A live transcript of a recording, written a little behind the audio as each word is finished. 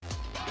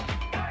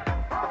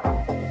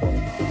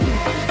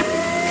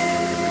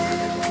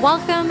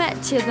Welcome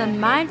to the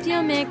Mindful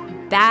Mick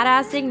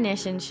Badass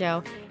Ignition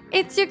Show.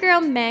 It's your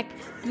girl Mick,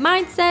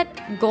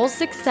 mindset, goal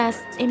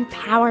success,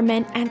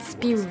 empowerment, and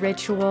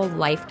spiritual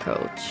life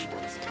coach.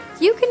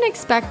 You can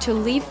expect to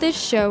leave this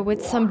show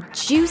with some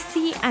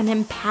juicy and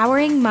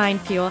empowering mind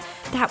fuel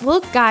that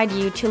will guide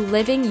you to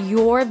living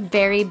your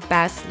very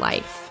best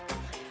life.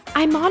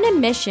 I'm on a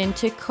mission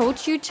to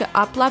coach you to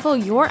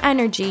uplevel your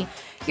energy,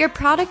 your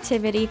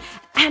productivity,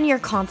 and your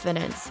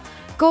confidence.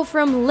 Go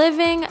from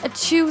living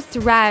to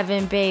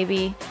thriving,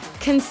 baby.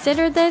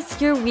 Consider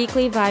this your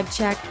weekly vibe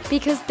check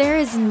because there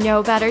is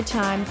no better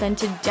time than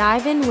to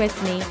dive in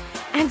with me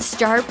and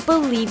start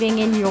believing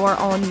in your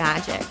own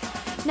magic.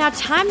 Now,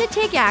 time to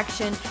take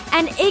action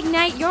and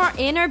ignite your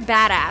inner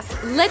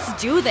badass.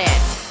 Let's do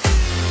this.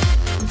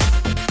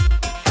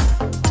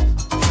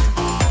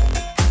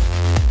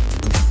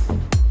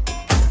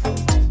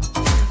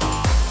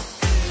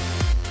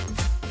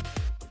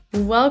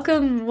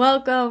 Welcome,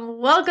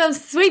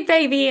 sweet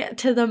baby,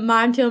 to the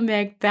Mindful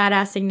Mick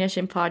Badass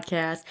Ignition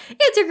podcast.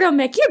 It's your girl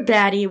Mick, your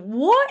baddie.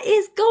 What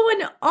is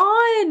going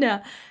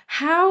on?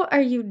 How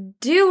are you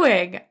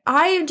doing?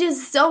 I am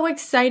just so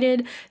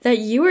excited that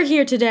you are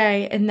here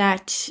today and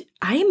that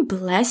I am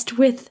blessed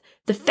with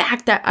the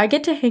fact that I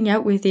get to hang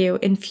out with you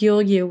and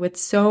fuel you with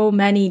so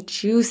many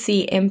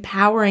juicy,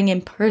 empowering,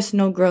 and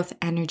personal growth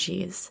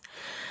energies.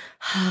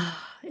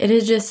 It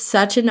is just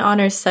such an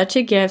honor, such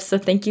a gift. So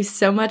thank you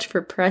so much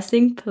for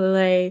pressing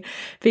play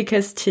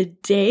because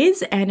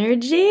today's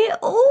energy,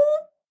 oh,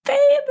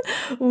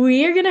 babe,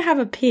 we are going to have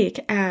a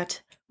peek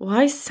at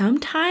why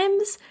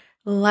sometimes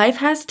life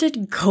has to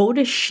go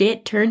to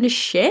shit, turn to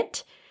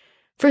shit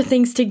for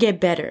things to get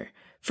better,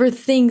 for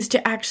things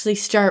to actually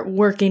start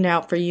working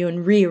out for you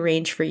and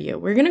rearrange for you.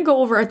 We're going to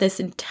go over this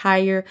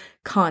entire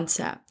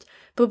concept.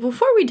 But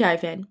before we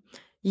dive in,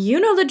 you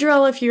know the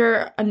drill if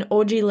you're an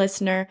OG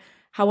listener.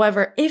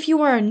 However, if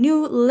you are a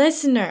new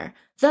listener,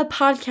 the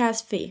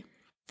podcast fee.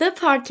 The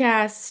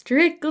podcast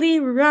strictly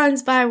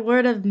runs by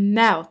word of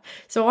mouth.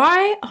 So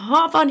I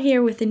hop on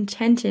here with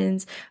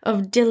intentions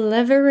of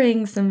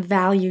delivering some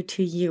value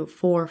to you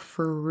for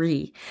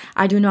free.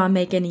 I do not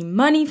make any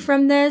money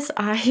from this.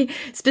 I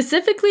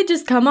specifically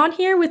just come on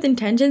here with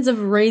intentions of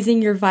raising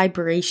your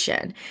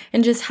vibration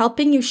and just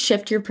helping you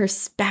shift your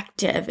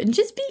perspective and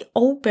just be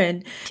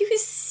open to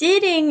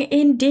sitting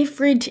in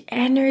different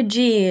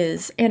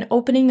energies and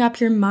opening up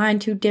your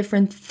mind to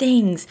different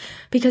things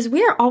because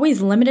we are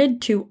always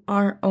limited to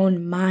our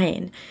own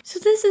mind. So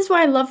this is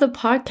why I love the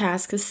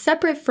podcast, because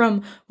separate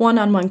from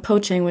one-on-one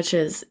coaching, which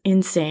is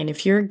insane,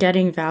 if you're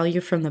getting value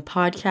from the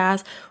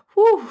podcast,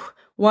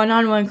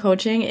 one-on-one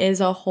coaching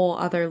is a whole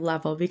other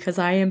level because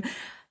I am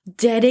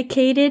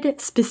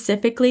dedicated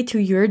specifically to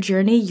your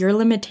journey, your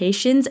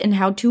limitations, and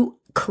how to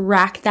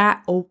crack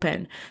that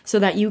open so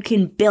that you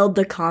can build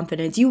the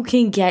confidence, you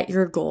can get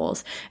your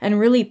goals, and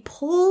really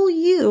pull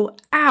you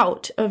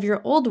out of your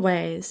old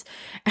ways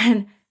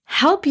and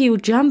help you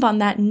jump on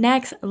that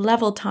next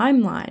level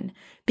timeline.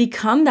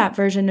 Become that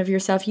version of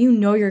yourself you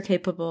know you're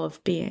capable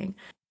of being.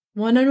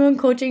 One-on-one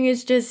coaching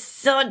is just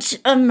such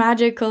a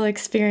magical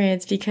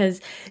experience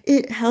because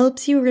it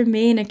helps you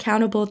remain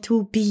accountable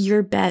to be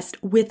your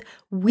best with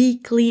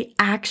weekly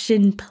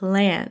action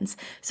plans.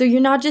 So you're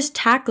not just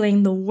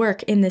tackling the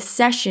work in the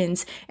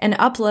sessions and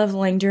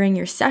up-leveling during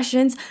your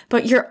sessions,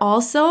 but you're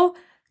also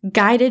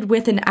guided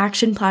with an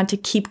action plan to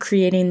keep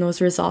creating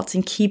those results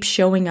and keep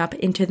showing up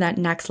into that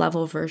next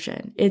level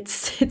version.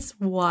 It's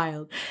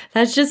wild.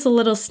 That's just a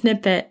little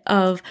snippet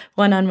of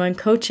one-on-one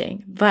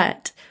coaching.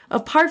 But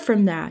apart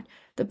from that,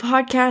 the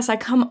podcast, I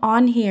come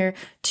on here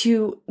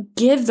to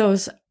give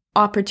those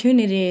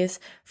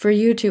opportunities for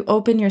you to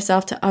open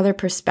yourself to other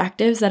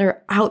perspectives that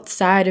are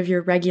outside of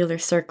your regular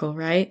circle,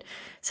 right?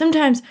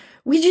 Sometimes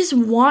we just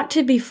want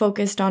to be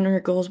focused on our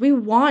goals. We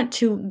want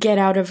to get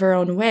out of our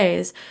own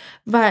ways,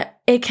 but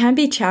it can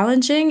be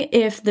challenging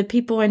if the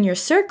people in your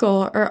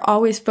circle are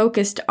always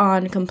focused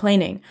on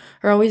complaining,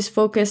 or always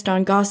focused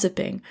on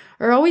gossiping,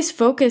 or always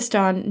focused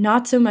on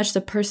not so much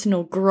the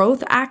personal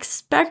growth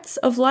aspects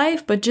of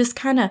life, but just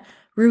kind of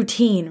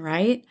routine,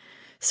 right?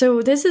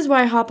 So this is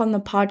why I hop on the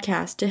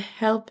podcast to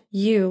help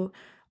you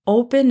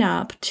open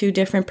up to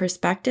different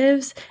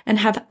perspectives and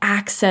have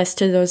access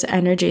to those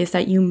energies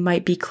that you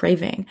might be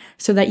craving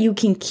so that you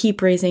can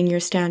keep raising your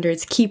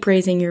standards, keep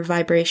raising your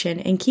vibration,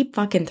 and keep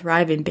fucking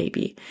thriving,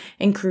 baby,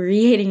 and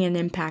creating an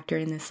impact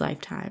during this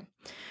lifetime.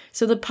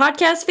 So the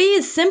podcast fee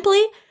is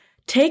simply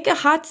take a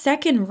hot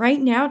second right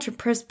now to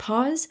press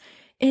pause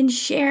and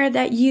share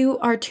that you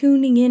are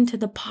tuning into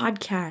the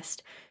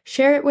podcast.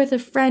 Share it with a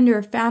friend or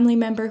a family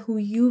member who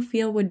you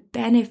feel would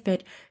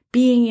benefit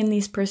being in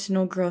these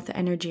personal growth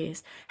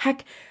energies.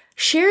 Heck,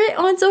 share it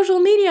on social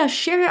media,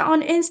 share it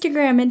on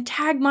Instagram, and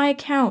tag my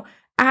account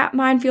at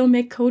Mindful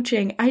Mick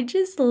Coaching. I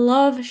just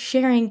love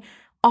sharing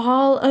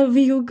all of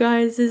you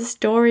guys'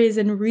 stories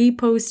and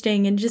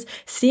reposting and just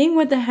seeing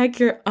what the heck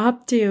you're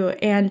up to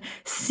and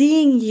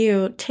seeing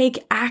you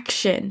take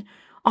action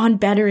on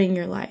bettering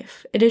your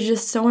life. It is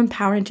just so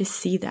empowering to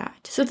see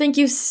that. So thank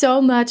you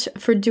so much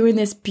for doing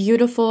this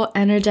beautiful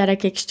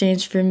energetic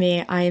exchange for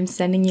me. I am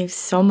sending you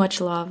so much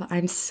love.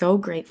 I'm so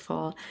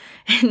grateful.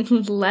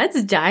 And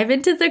let's dive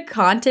into the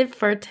content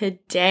for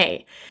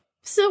today.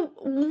 So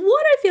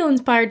what I feel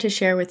inspired to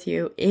share with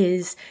you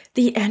is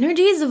the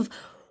energies of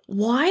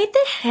why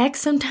the heck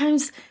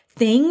sometimes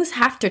things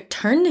have to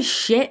turn to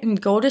shit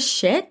and go to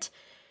shit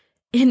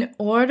in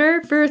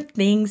order for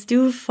things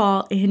to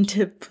fall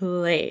into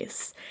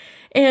place.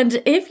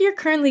 And if you're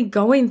currently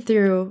going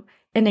through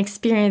an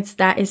experience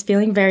that is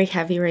feeling very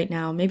heavy right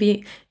now,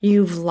 maybe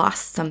you've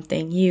lost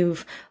something,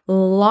 you've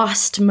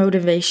lost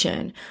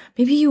motivation,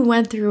 maybe you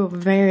went through a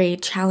very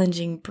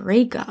challenging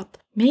breakup,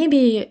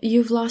 maybe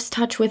you've lost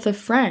touch with a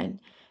friend,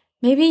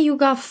 maybe you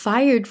got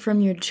fired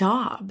from your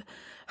job,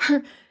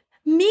 or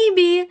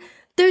maybe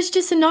there's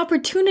just an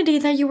opportunity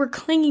that you were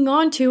clinging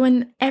on to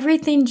and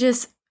everything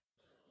just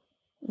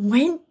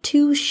went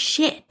to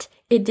shit.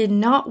 It did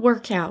not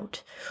work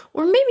out.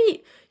 Or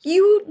maybe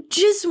you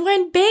just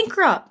went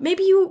bankrupt.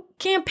 Maybe you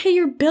can't pay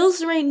your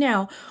bills right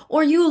now.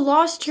 Or you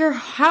lost your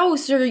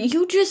house, or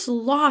you just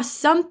lost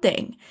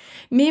something.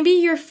 Maybe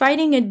you're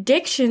fighting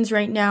addictions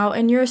right now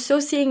and you're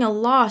associating a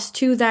loss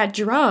to that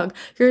drug.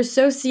 You're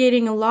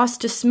associating a loss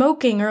to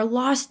smoking or a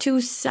loss to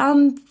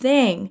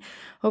something.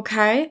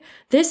 Okay?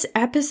 This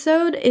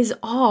episode is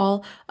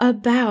all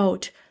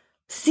about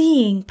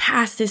seeing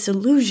past this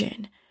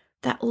illusion.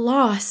 That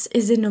loss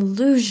is an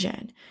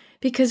illusion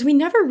because we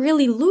never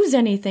really lose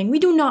anything. We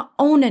do not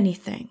own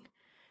anything.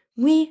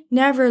 We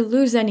never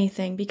lose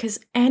anything because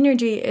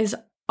energy is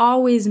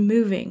always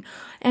moving.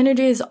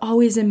 Energy is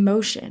always in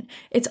motion.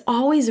 It's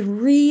always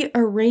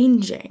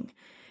rearranging.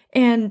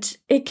 And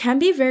it can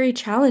be very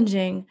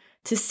challenging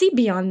to see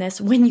beyond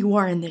this when you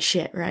are in the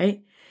shit,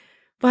 right?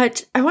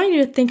 But I want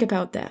you to think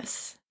about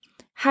this.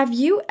 Have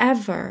you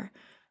ever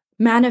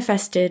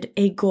manifested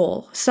a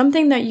goal,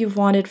 something that you've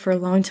wanted for a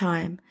long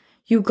time?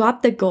 You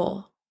got the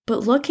goal,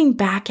 but looking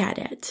back at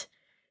it,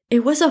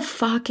 it was a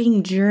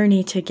fucking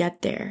journey to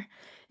get there.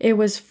 It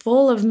was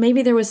full of,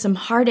 maybe there was some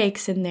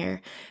heartaches in there.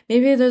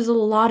 Maybe there's a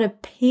lot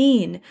of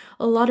pain,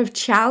 a lot of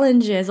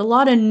challenges, a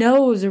lot of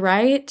no's,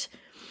 right?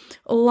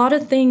 A lot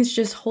of things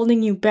just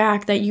holding you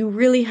back that you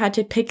really had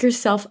to pick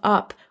yourself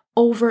up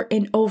over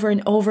and over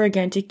and over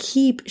again to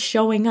keep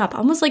showing up.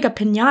 Almost like a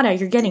piñata,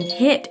 you're getting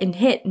hit and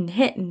hit and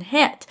hit and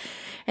hit.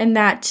 And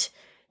that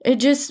it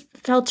just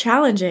felt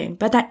challenging,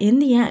 but that in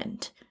the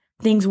end,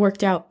 things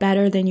worked out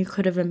better than you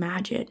could have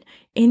imagined.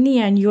 In the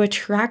end, you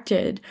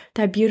attracted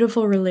that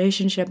beautiful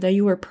relationship that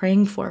you were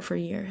praying for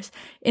years.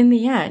 In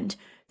the end,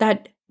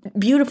 that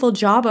beautiful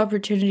job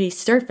opportunity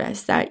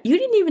surfaced that you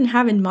didn't even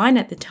have in mind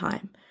at the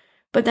time,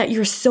 but that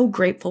you're so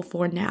grateful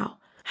for now.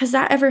 Has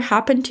that ever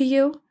happened to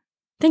you?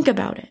 Think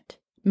about it.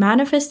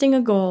 Manifesting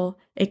a goal,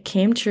 it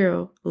came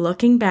true.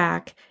 Looking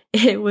back,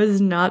 it was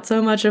not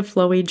so much a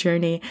flowy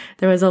journey.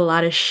 There was a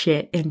lot of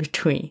shit in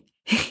between.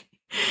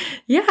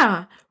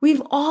 Yeah,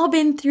 we've all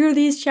been through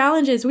these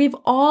challenges. We've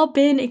all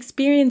been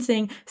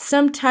experiencing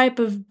some type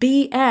of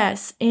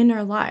BS in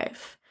our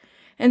life.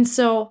 And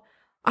so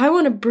I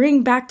want to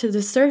bring back to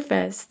the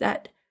surface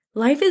that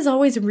life is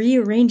always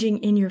rearranging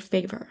in your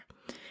favor.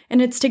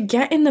 And it's to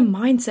get in the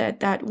mindset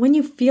that when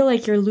you feel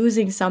like you're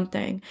losing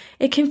something,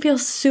 it can feel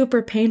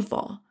super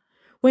painful.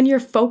 When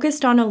you're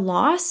focused on a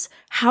loss,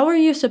 how are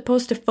you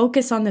supposed to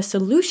focus on the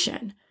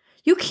solution?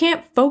 You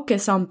can't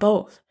focus on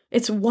both.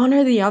 It's one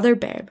or the other,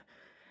 babe.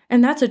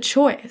 And that's a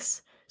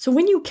choice. So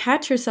when you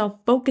catch yourself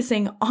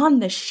focusing on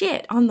the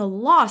shit, on the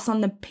loss,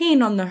 on the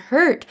pain, on the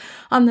hurt,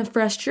 on the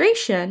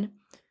frustration,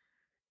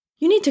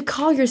 you need to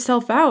call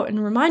yourself out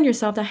and remind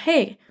yourself that,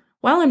 hey,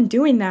 while I'm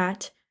doing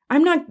that,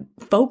 I'm not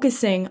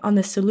focusing on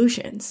the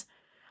solutions.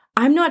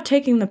 I'm not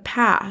taking the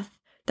path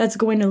that's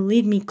going to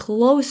lead me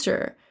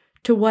closer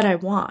to what I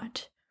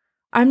want.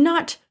 I'm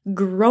not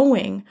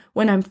growing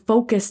when I'm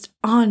focused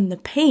on the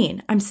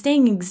pain. I'm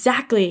staying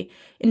exactly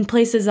in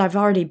places I've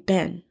already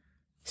been.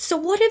 So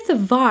what if the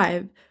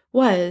vibe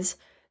was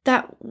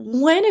that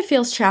when it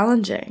feels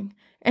challenging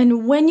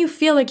and when you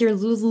feel like you're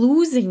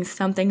losing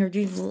something or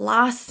you've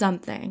lost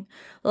something,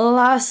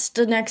 lost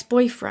an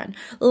ex-boyfriend,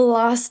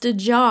 lost a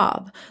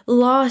job,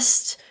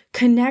 lost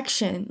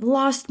connection,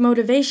 lost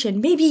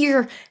motivation, maybe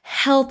your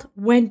health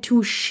went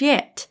to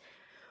shit.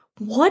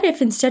 What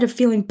if instead of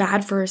feeling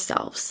bad for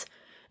ourselves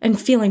and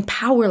feeling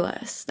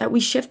powerless, that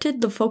we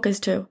shifted the focus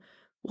to,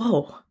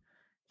 whoa,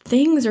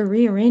 things are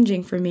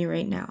rearranging for me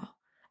right now.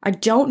 I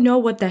don't know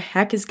what the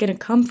heck is going to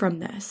come from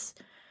this,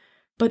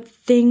 but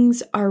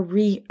things are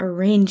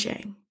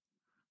rearranging.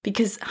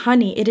 Because,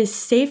 honey, it is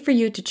safe for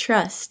you to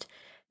trust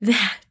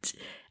that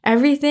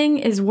everything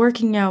is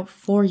working out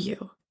for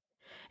you.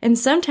 And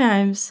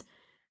sometimes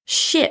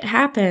shit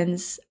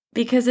happens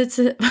because it's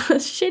a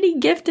shitty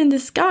gift in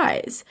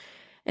disguise.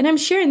 And I'm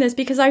sharing this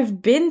because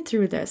I've been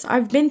through this.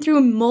 I've been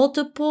through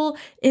multiple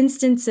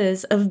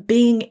instances of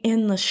being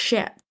in the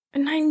shit.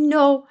 And I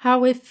know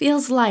how it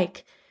feels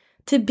like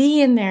to be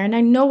in there. And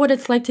I know what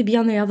it's like to be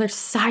on the other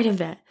side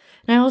of it.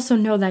 And I also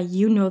know that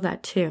you know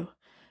that too.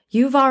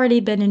 You've already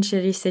been in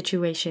shitty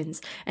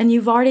situations and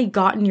you've already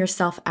gotten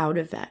yourself out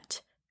of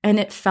it. And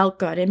it felt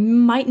good. It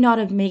might not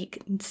have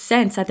made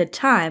sense at the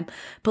time,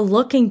 but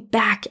looking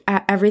back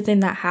at everything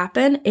that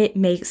happened, it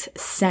makes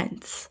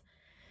sense.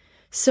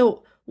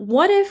 So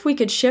what if we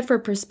could shift our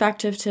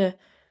perspective to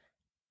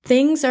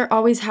things are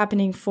always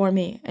happening for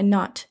me and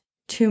not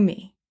to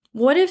me?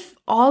 What if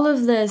all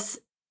of this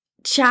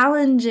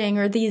challenging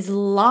or these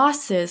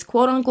losses,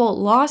 quote unquote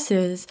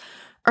losses,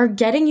 are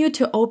getting you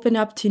to open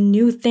up to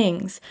new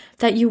things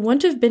that you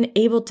wouldn't have been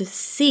able to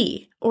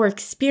see or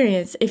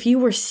experience if you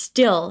were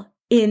still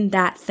in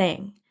that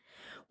thing?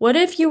 What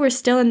if you were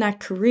still in that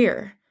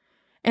career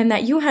and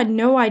that you had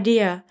no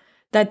idea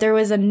that there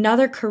was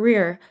another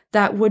career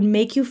that would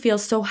make you feel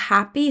so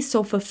happy,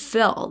 so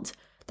fulfilled,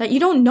 that you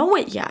don't know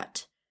it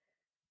yet,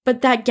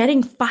 but that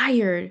getting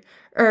fired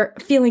or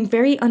feeling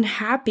very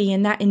unhappy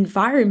in that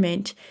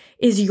environment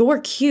is your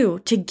cue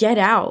to get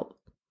out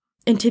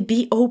and to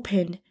be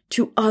open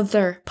to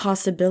other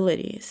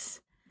possibilities?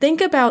 Think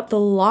about the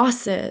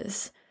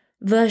losses,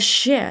 the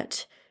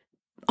shit,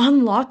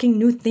 unlocking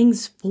new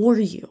things for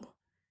you.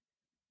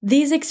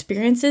 These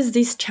experiences,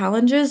 these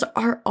challenges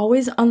are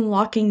always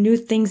unlocking new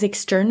things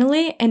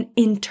externally and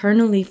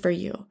internally for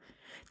you.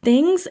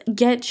 Things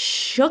get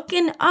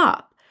shooken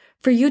up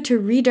for you to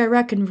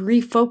redirect and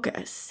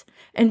refocus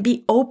and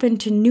be open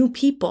to new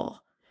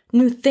people,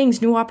 new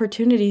things, new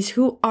opportunities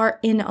who are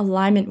in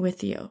alignment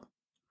with you.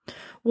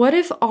 What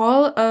if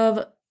all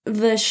of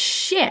the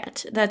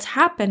shit that's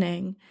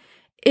happening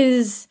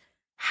is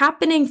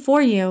happening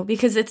for you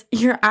because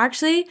you're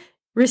actually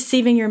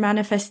receiving your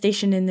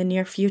manifestation in the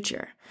near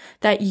future,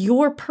 that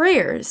your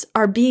prayers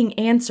are being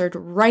answered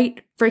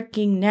right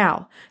freaking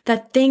now,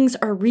 that things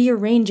are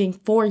rearranging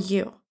for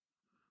you,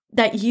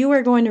 that you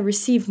are going to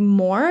receive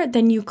more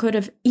than you could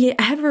have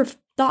ever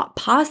thought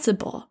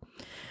possible?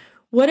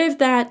 What if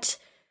that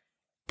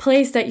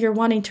place that you're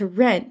wanting to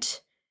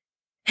rent,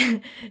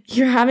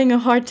 you're having a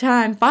hard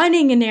time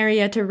finding an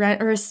area to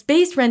rent or a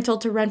space rental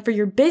to rent for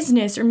your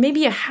business, or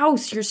maybe a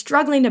house, you're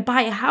struggling to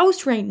buy a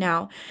house right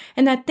now,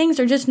 and that things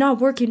are just not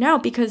working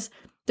out because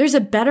there's a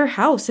better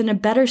house and a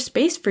better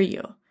space for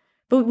you.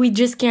 But we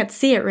just can't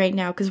see it right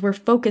now because we're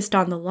focused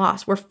on the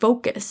loss. We're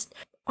focused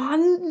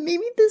on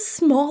maybe the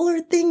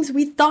smaller things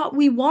we thought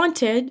we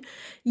wanted,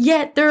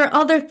 yet there are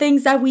other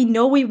things that we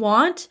know we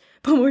want,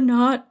 but we're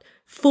not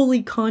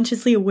fully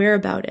consciously aware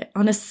about it.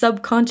 On a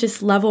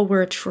subconscious level,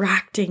 we're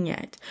attracting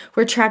it.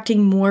 We're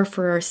attracting more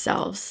for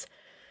ourselves.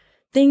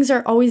 Things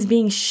are always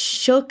being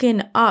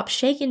shooken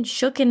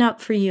up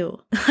for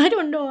you. I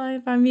don't know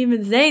if I'm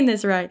even saying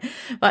this right,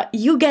 but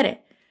you get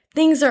it.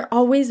 Things are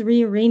always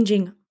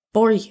rearranging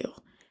for you.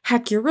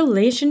 Heck, your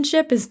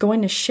relationship is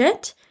going to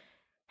shit.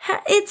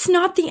 It's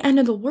not the end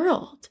of the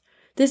world.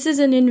 This is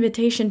an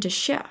invitation to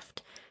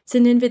shift. It's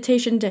an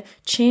invitation to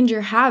change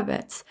your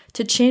habits,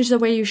 to change the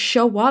way you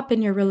show up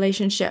in your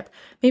relationship.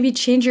 Maybe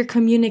change your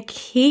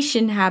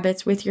communication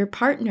habits with your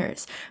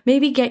partners.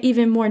 Maybe get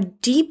even more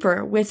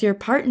deeper with your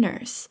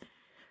partners,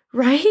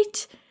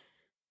 right?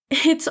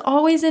 It's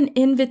always an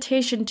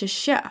invitation to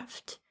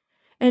shift.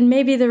 And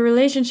maybe the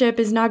relationship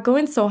is not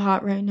going so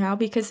hot right now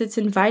because it's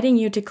inviting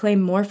you to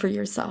claim more for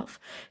yourself.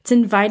 It's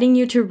inviting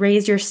you to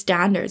raise your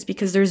standards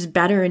because there's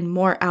better and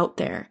more out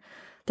there.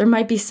 There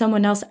might be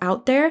someone else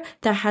out there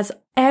that has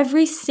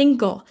every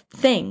single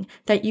thing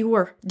that you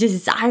were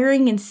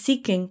desiring and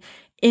seeking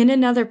in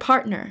another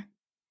partner,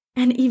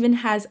 and even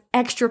has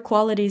extra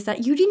qualities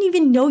that you didn't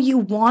even know you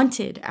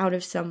wanted out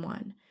of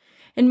someone.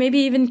 And maybe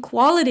even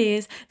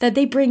qualities that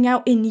they bring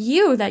out in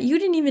you that you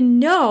didn't even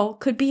know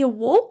could be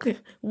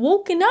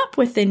woken up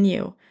within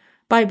you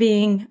by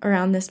being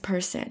around this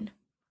person.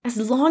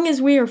 As long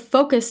as we are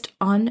focused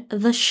on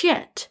the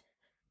shit,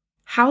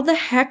 how the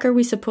heck are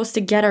we supposed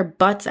to get our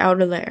butts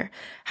out of there?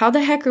 How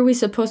the heck are we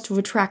supposed to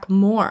attract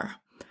more?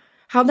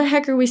 How the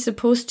heck are we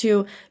supposed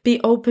to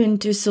be open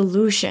to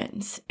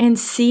solutions and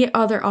see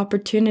other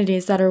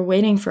opportunities that are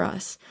waiting for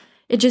us?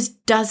 It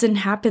just doesn't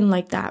happen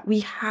like that. We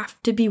have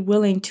to be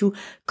willing to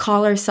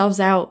call ourselves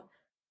out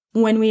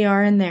when we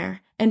are in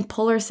there and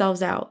pull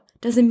ourselves out.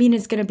 Doesn't mean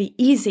it's going to be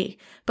easy,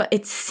 but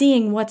it's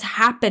seeing what's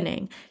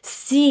happening,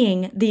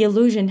 seeing the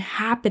illusion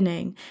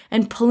happening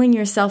and pulling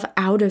yourself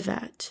out of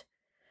it.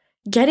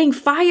 Getting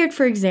fired,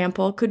 for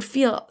example, could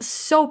feel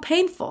so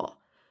painful.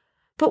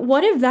 But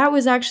what if that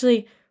was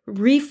actually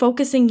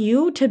refocusing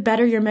you to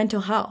better your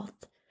mental health?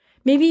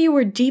 Maybe you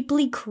were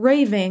deeply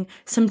craving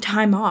some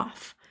time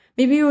off.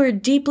 Maybe you were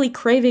deeply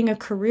craving a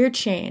career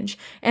change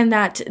and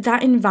that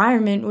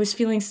environment was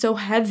feeling so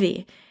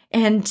heavy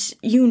and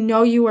you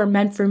know you were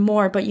meant for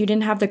more, but you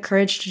didn't have the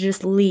courage to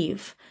just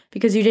leave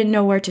because you didn't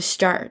know where to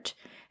start.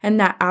 And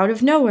that out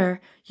of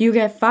nowhere, you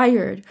get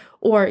fired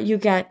or you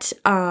get,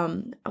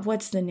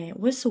 what's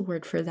the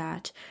word for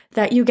that?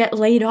 That you get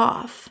laid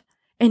off.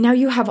 And now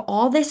you have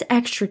all this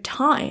extra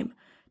time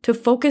to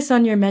focus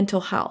on your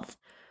mental health,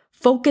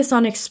 focus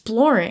on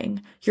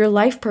exploring your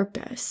life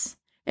purpose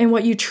and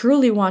what you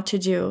truly want to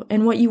do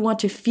and what you want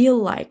to feel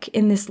like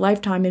in this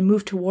lifetime and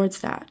move towards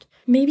that.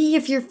 Maybe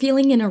if you're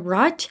feeling in a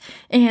rut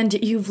and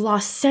you've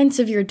lost sense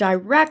of your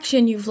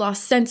direction, you've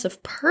lost sense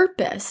of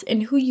purpose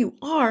in who you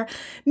are,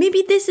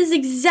 maybe this is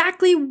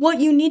exactly what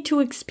you need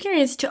to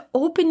experience to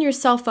open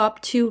yourself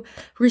up to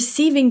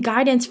receiving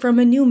guidance from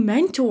a new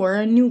mentor,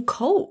 a new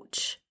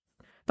coach.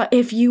 But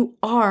if you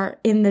are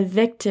in the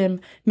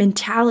victim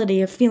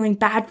mentality of feeling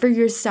bad for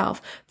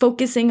yourself,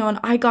 focusing on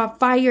I got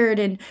fired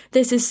and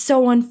this is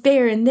so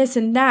unfair and this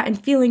and that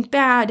and feeling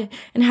bad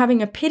and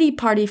having a pity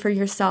party for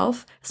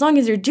yourself, as long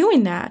as you're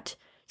doing that,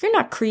 you're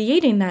not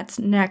creating that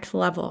next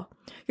level.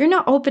 You're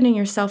not opening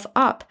yourself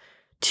up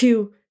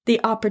to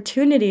the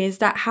opportunities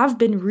that have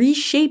been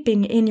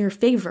reshaping in your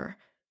favor.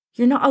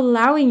 You're not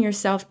allowing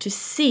yourself to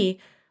see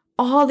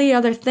all the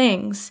other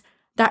things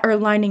that are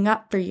lining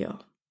up for you.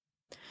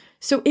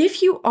 So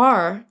if you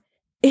are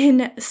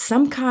in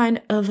some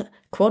kind of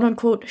quote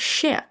unquote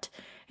shit,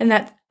 and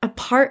that a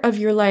part of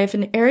your life,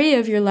 an area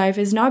of your life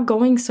is not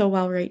going so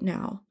well right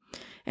now,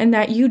 and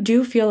that you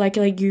do feel like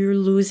you're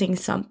losing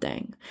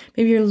something,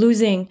 maybe you're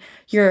losing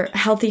your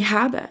healthy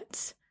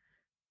habits,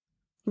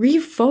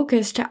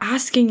 refocus to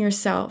asking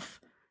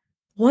yourself,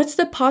 what's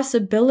the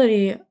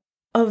possibility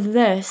of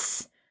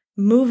this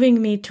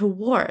moving me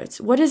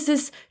towards? What is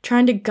this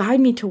trying to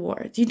guide me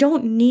towards? You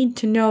don't need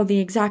to know the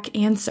exact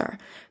answer,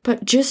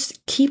 but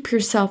just keep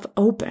yourself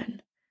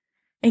open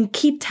and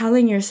keep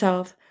telling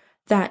yourself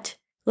that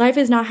life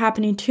is not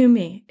happening to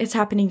me, it's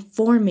happening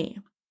for me.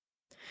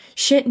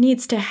 Shit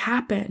needs to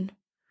happen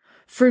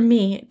for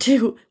me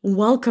to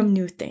welcome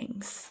new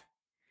things.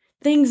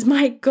 Things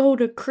might go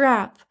to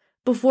crap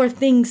before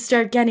things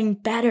start getting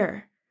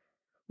better.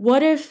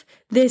 What if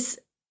this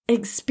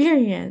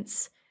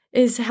experience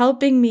is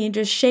helping me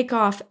just shake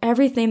off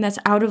everything that's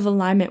out of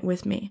alignment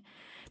with me?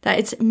 That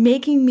it's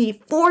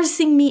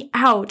forcing me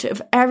out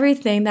of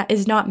everything that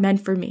is not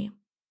meant for me.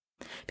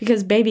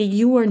 Because baby,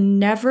 you are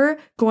never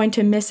going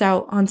to miss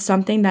out on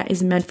something that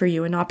is meant for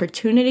you. An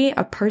opportunity,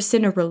 a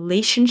person, a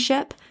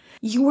relationship.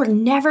 You are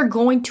never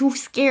going to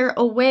scare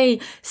away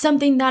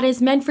something that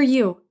is meant for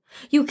you.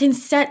 You can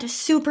set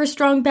super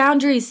strong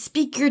boundaries,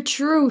 speak your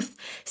truth,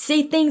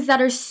 say things that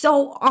are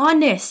so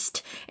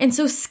honest and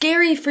so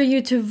scary for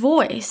you to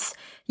voice.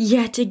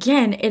 Yet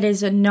again, it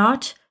is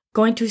not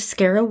going to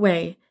scare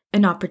away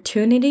an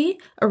opportunity,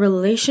 a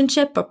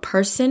relationship, a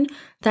person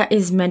that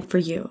is meant for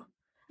you.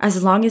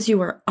 As long as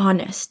you are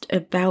honest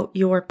about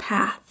your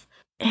path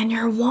and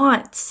your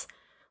wants.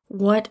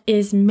 What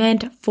is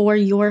meant for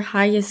your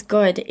highest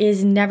good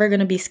is never going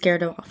to be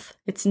scared off.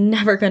 It's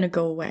never going to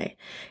go away.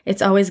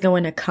 It's always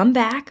going to come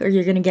back, or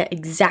you're going to get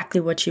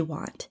exactly what you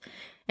want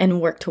and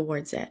work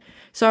towards it.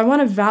 So I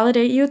want to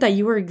validate you that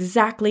you are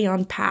exactly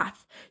on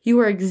path. You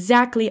are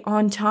exactly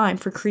on time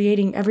for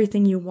creating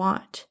everything you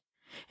want.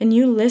 And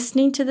you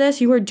listening to this,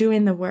 you are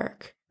doing the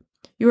work.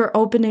 You are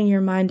opening your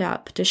mind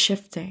up to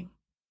shifting.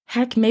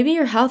 Heck, maybe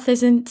your health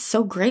isn't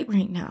so great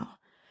right now.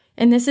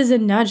 And this is a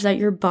nudge that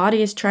your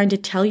body is trying to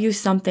tell you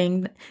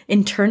something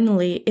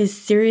internally is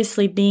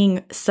seriously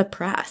being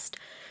suppressed.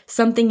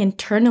 Something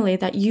internally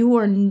that you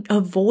are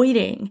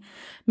avoiding.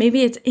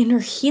 Maybe it's inner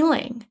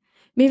healing.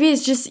 Maybe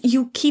it's just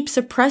you keep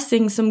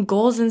suppressing some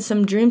goals and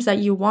some dreams that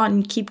you want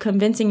and keep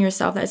convincing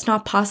yourself that it's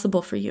not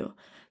possible for you.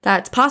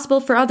 That it's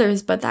possible for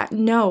others, but that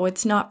no,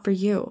 it's not for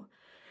you.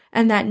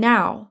 And that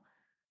now,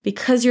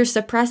 because you're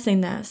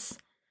suppressing this,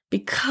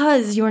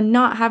 because you're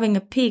not having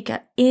a peek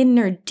at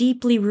inner,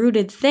 deeply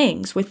rooted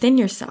things within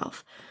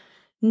yourself,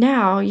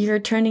 now you're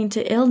turning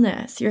to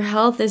illness. Your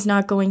health is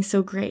not going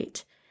so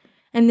great.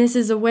 And this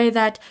is a way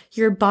that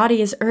your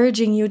body is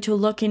urging you to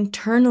look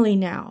internally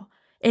now.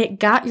 It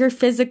got your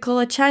physical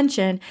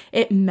attention.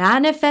 It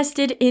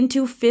manifested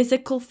into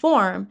physical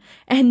form.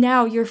 And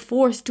now you're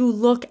forced to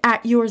look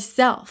at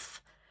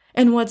yourself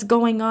and what's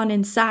going on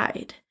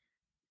inside.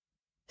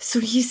 So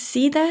you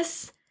see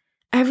this?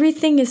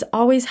 Everything is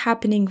always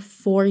happening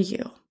for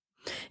you.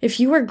 If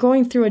you are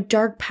going through a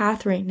dark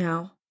path right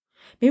now,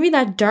 maybe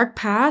that dark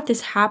path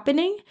is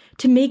happening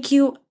to make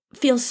you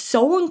feel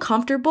so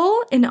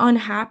uncomfortable and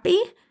unhappy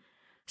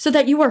so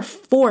that you are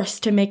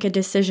forced to make a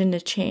decision to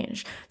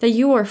change, that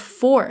you are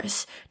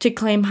forced to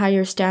claim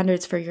higher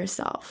standards for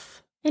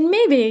yourself. And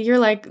maybe you're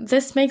like,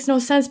 this makes no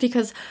sense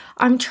because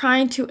I'm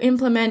trying to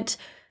implement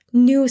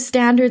new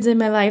standards in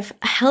my life,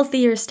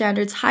 healthier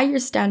standards, higher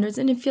standards,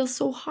 and it feels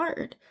so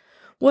hard.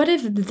 What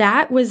if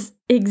that was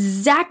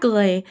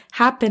exactly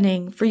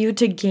happening for you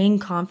to gain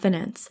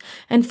confidence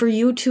and for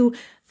you to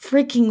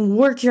freaking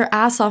work your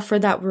ass off for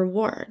that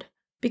reward?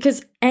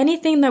 Because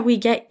anything that we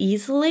get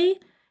easily,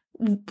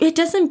 it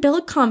doesn't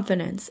build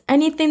confidence.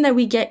 Anything that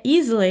we get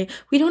easily,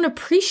 we don't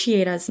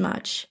appreciate as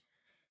much.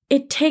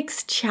 It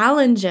takes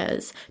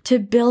challenges to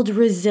build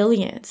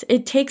resilience.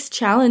 It takes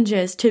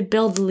challenges to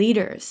build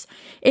leaders.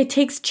 It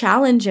takes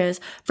challenges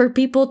for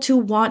people to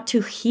want to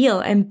heal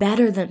and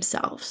better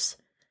themselves.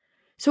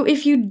 So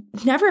if you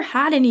never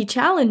had any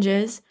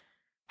challenges,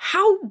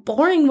 how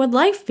boring would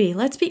life be?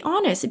 Let's be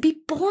honest, it'd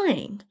be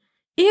boring.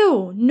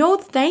 Ew, no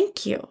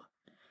thank you.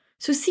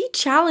 So see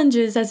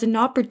challenges as an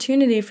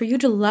opportunity for you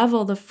to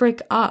level the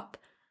frick up.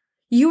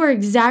 You are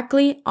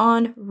exactly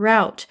en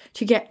route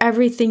to get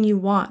everything you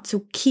want.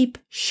 So keep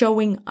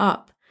showing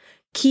up.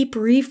 Keep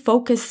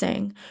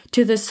refocusing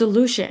to the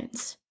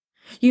solutions.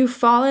 You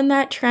fall in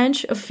that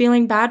trench of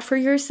feeling bad for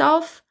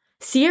yourself,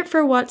 see it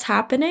for what's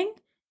happening,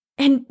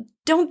 and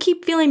don't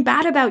keep feeling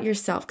bad about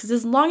yourself, because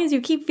as long as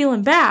you keep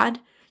feeling bad,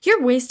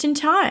 you're wasting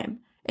time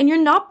and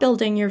you're not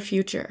building your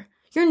future.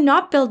 You're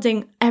not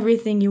building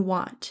everything you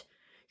want.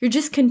 You're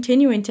just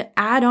continuing to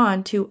add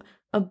on to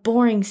a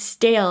boring,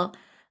 stale,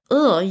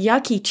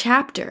 yucky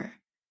chapter.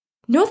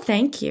 No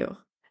thank you.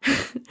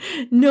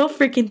 No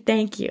freaking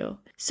thank you.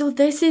 So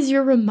this is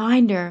your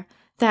reminder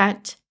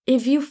that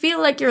if you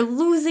feel like you're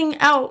losing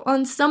out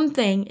on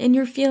something and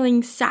you're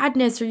feeling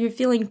sadness or you're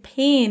feeling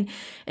pain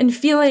and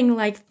feeling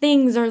like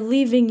things are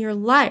leaving your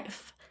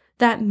life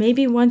that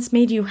maybe once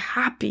made you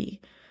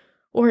happy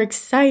or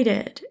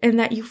excited, and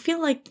that you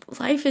feel like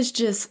life is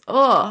just,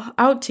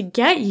 out to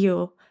get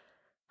you,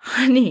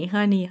 honey,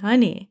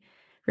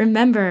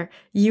 remember,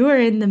 you are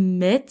in the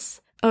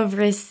midst of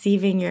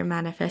receiving your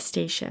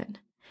manifestation.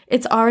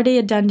 It's already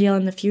a done deal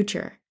in the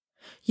future.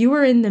 You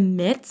are in the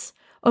midst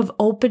of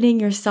opening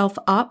yourself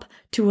up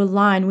to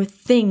align with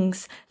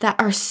things that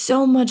are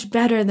so much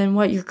better than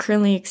what you're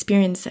currently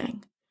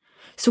experiencing.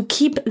 So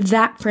keep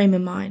that frame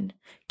in mind.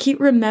 Keep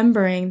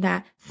remembering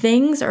that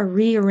things are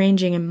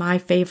rearranging in my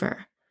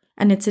favor,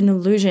 and it's an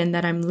illusion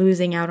that I'm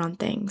losing out on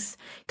things.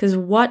 Because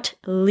what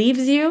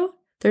leaves you,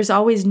 there's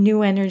always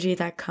new energy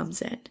that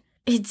comes in.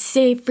 It's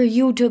safe for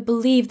you to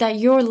believe that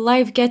your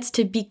life gets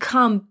to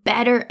become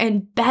better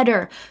and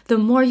better the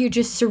more you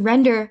just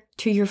surrender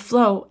to your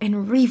flow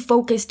and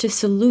refocus to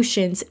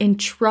solutions and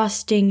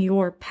trusting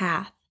your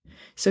path.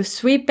 So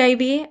sweet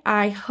baby,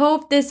 I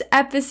hope this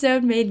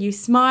episode made you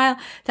smile,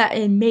 that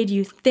it made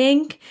you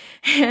think,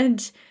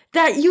 and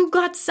that you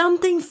got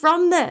something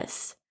from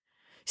this.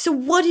 So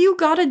what do you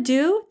gotta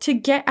do to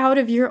get out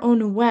of your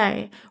own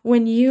way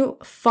when you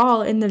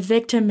fall in the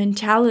victim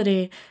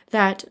mentality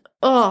that,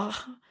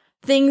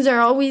 things are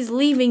always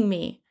leaving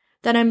me,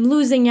 that I'm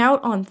losing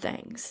out on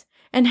things?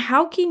 And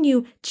how can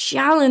you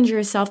challenge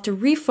yourself to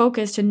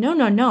refocus to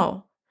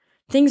no,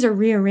 things are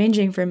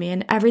rearranging for me,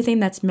 and everything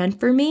that's meant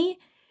for me,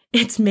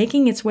 it's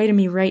making its way to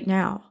me right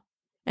now.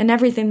 And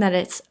everything that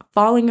it's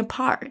falling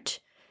apart,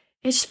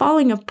 it's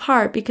falling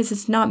apart because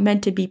it's not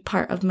meant to be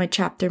part of my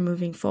chapter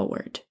moving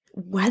forward.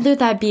 Whether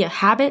that be a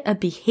habit, a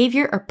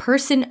behavior, a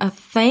person, a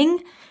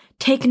thing,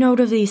 take note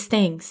of these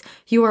things.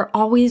 You are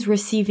always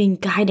receiving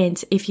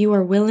guidance if you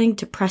are willing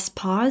to press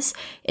pause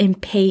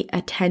and pay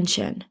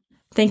attention.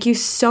 Thank you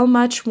so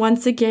much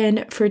once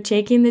again for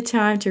taking the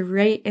time to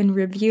rate and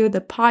review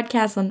the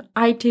podcast on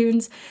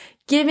iTunes,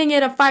 giving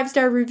it a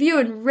 5-star review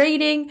and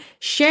rating,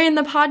 sharing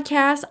the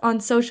podcast on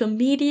social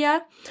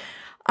media.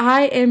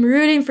 I am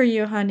rooting for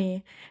you,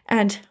 honey.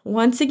 And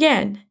once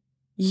again,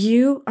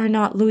 you are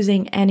not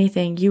losing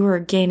anything. You are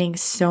gaining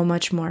so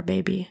much more,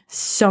 baby.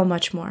 So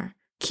much more.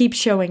 Keep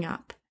showing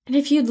up. And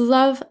if you'd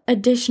love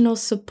additional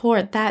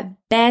support, that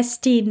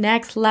bestie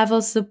next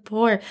level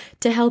support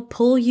to help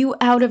pull you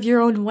out of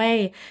your own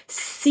way,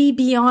 see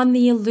beyond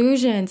the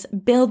illusions,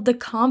 build the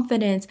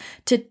confidence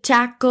to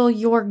tackle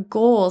your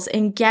goals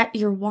and get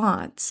your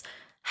wants,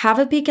 have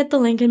a peek at the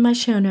link in my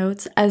show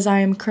notes, as I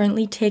am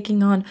currently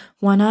taking on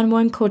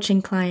one-on-one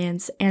coaching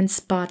clients and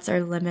spots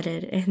are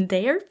limited and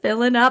they are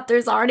filling up.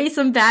 There's already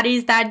some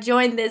baddies that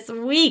joined this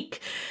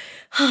week.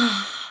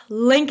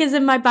 Link is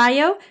in my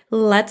bio.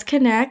 Let's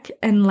connect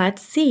and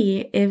let's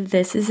see if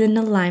this is in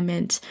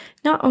alignment,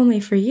 not only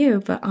for you,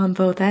 but on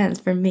both ends,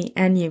 for me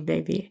and you,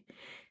 baby.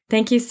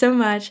 Thank you so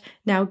much.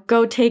 Now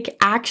go take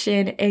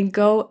action and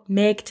go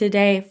make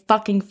today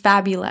fucking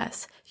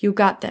fabulous. You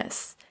got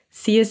this.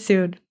 See you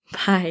soon.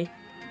 Bye.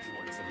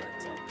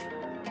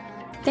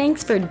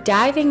 Thanks for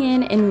diving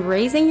in and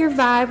raising your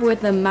vibe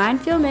with the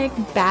Mind Fuel Make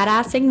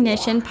Badass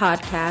Ignition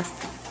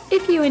podcast.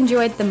 If you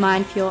enjoyed the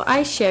Mind Fuel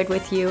I shared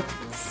with you,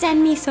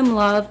 send me some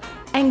love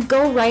and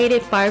go write a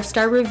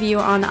 5-star review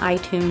on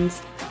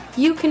iTunes.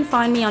 You can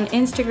find me on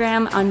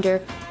Instagram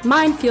under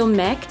Mind Fuel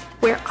Mick,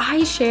 where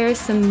I share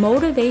some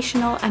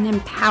motivational and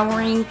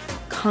empowering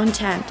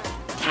content.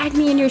 Tag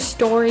me in your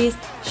stories,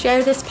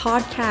 share this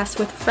podcast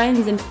with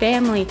friends and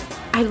family.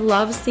 I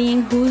love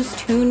seeing who's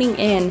tuning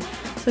in.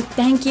 So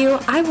thank you.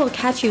 I will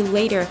catch you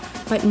later,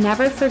 but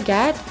never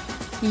forget,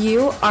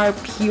 you are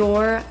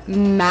pure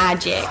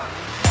magic.